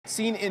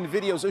Seen in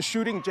videos of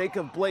shooting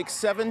Jacob Blake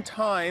 7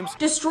 times.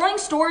 Destroying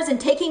stores and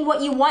taking what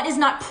you want is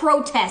not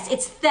protest,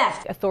 it's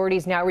theft.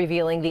 Authorities now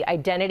revealing the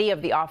identity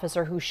of the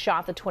officer who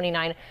shot the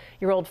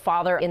 29-year-old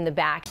father in the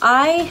back.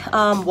 I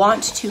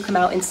want to come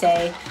out and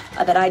say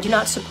that I do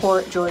not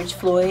support George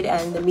Floyd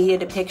and the media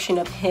depiction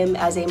of him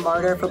as a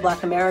martyr for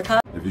Black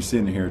America. If you're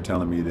sitting here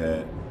telling me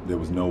that there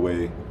was no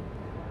way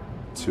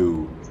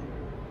to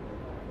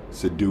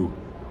subdue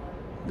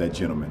that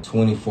gentleman.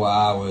 24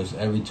 hours,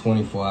 every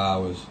 24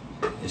 hours,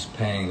 it's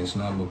pain, it's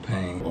nothing but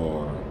pain.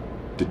 Or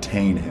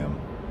detain him,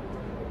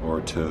 or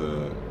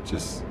to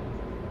just,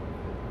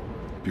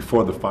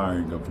 before the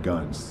firing of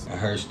guns. It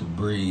hurts to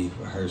breathe,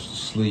 it hurts to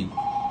sleep,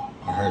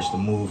 it hurts to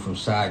move from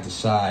side to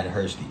side, it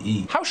hurts to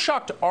eat. How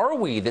shocked are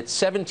we that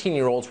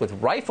 17-year-olds with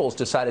rifles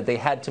decided they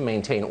had to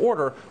maintain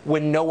order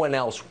when no one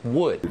else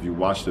would? If you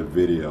watch the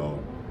video,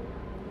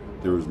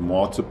 there was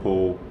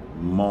multiple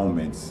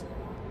moments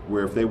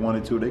where if they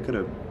wanted to, they could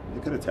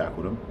have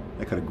tackled him.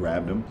 They could have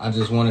grabbed him. I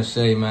just want to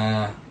say,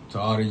 man, to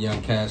all the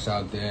young cats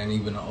out there, and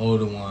even the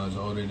older ones,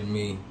 older than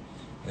me,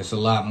 it's a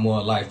lot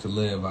more life to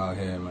live out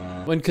here,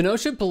 man. When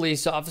Kenosha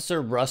police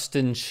officer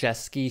Rustin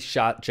Shesky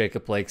shot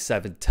Jacob Blake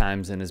 7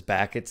 times in his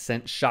back, it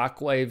sent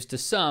shockwaves to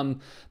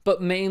some,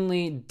 but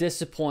mainly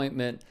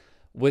disappointment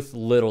with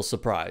little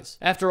surprise.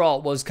 After all,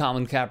 it was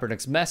Colin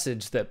Kaepernick's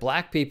message that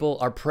black people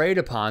are preyed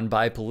upon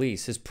by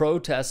police. His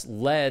protests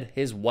led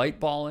his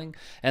whiteballing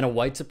and a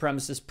white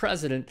supremacist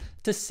president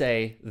to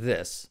say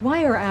this.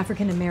 Why are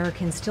African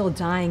Americans still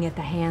dying at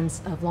the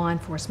hands of law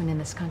enforcement in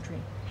this country?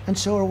 And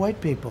so are white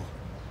people.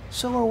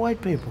 So are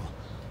white people.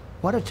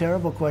 What a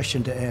terrible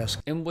question to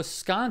ask. In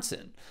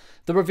Wisconsin,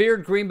 the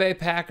revered Green Bay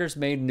Packers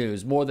made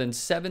news, more than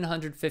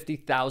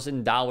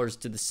 $750,000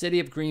 to the city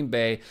of Green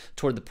Bay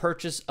toward the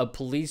purchase of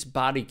police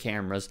body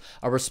cameras,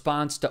 a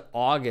response to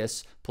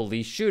August's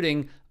police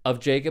shooting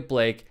of Jacob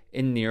Blake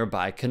in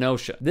nearby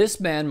Kenosha. This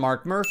man,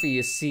 Mark Murphy,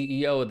 is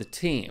CEO of the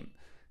team.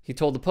 He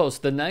told the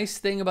Post, "The nice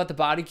thing about the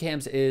body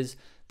cams is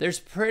there's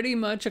pretty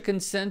much a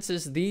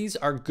consensus these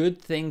are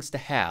good things to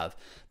have.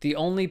 The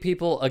only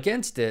people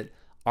against it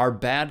are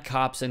bad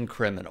cops and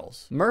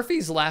criminals."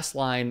 Murphy's last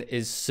line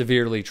is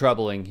severely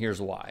troubling.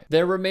 Here's why.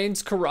 There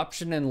remains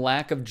corruption and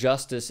lack of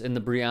justice in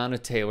the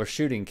Breonna Taylor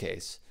shooting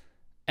case.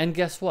 And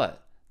guess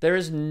what? There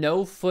is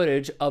no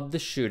footage of the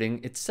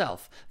shooting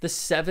itself. The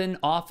 7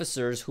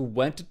 officers who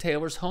went to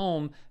Taylor's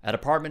home at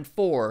apartment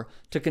 4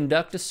 to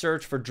conduct a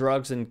search for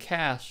drugs and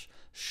cash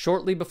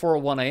shortly before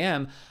 1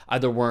 a.m.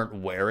 either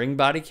weren't wearing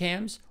body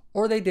cams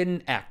or they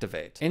didn't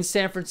activate. In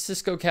San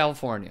Francisco,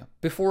 California,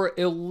 before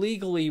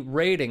illegally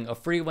raiding a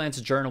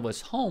freelance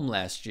journalist's home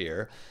last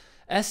year,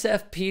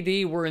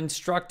 SFPD were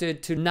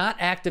instructed to not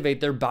activate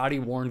their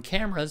body-worn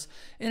cameras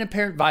in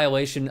apparent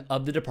violation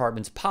of the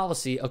department's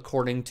policy,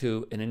 according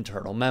to an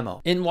internal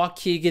memo. In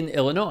Waukegan,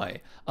 Illinois,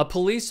 a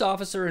police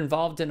officer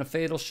involved in a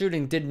fatal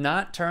shooting did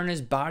not turn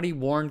his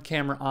body-worn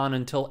camera on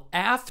until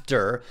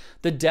after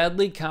the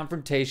deadly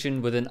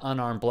confrontation with an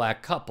unarmed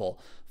black couple.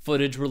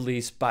 Footage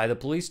released by the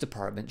police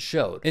department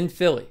showed. In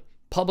Philly,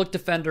 public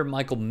defender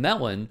Michael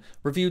Mellon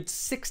reviewed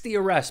 60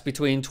 arrests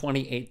between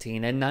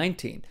 2018 and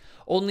 19.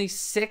 Only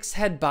 6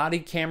 had body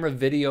camera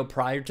video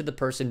prior to the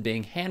person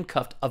being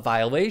handcuffed, a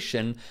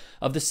violation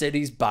of the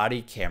city's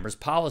body cameras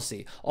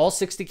policy. All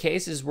 60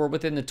 cases were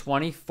within the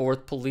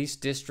 24th Police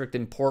District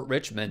in Port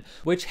Richmond,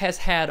 which has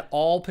had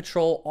all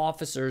patrol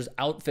officers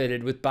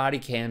outfitted with body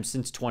cams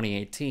since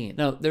 2018.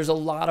 Now, there's a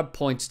lot of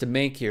points to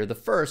make here. The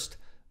first,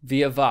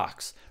 via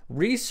Vox.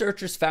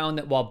 Researchers found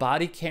that while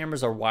body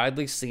cameras are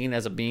widely seen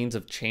as a means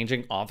of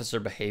changing officer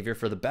behavior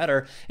for the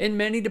better, in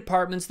many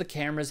departments the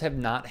cameras have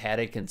not had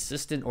a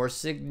consistent or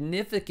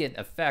significant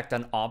effect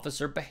on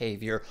officer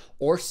behavior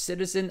or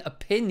citizen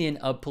opinion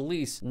of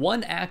police.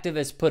 One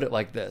activist put it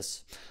like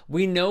this: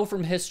 "We know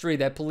from history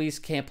that police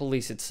can't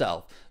police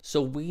itself,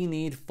 so we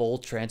need full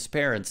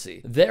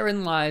transparency."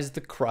 Therein lies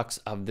the crux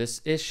of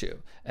this issue.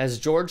 As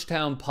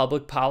Georgetown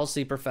public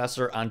policy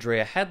professor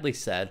Andrea Headley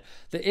said,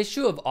 the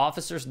issue of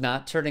officers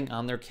not turning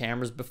on their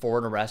cameras before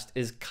an arrest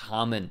is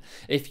common.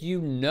 If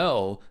you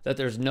know that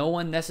there's no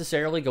one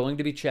necessarily going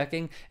to be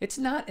checking, it's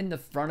not in the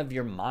front of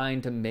your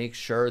mind to make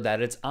sure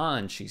that it's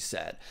on, she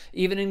said.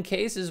 Even in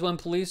cases when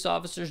police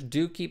officers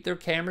do keep their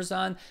cameras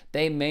on,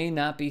 they may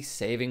not be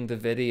saving the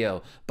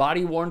video.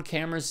 Body-worn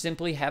cameras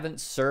simply haven't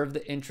served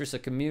the interests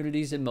of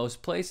communities in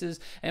most places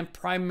and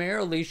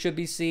primarily should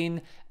be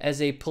seen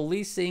as a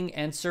policing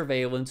and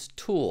surveillance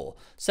tool,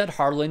 said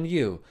Harlan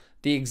Yu,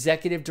 the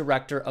executive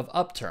director of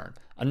Upturn,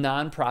 a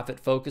nonprofit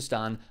focused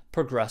on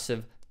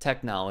progressive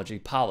technology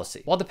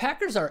policy. While the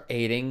Packers are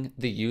aiding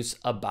the use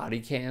of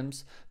body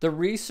cams, the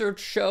research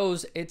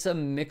shows it's a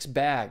mixed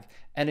bag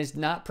and is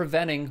not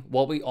preventing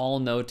what we all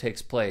know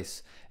takes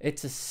place.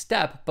 It's a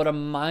step, but a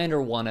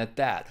minor one at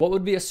that. What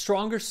would be a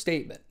stronger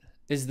statement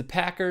is the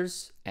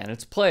Packers and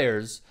its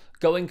players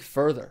going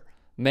further,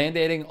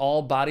 mandating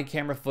all body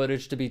camera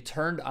footage to be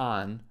turned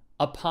on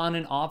upon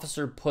an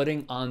officer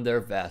putting on their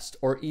vest,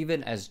 or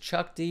even, as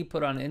Chuck D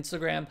put on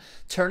Instagram,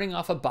 turning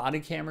off a body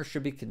camera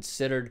should be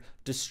considered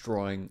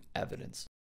destroying evidence.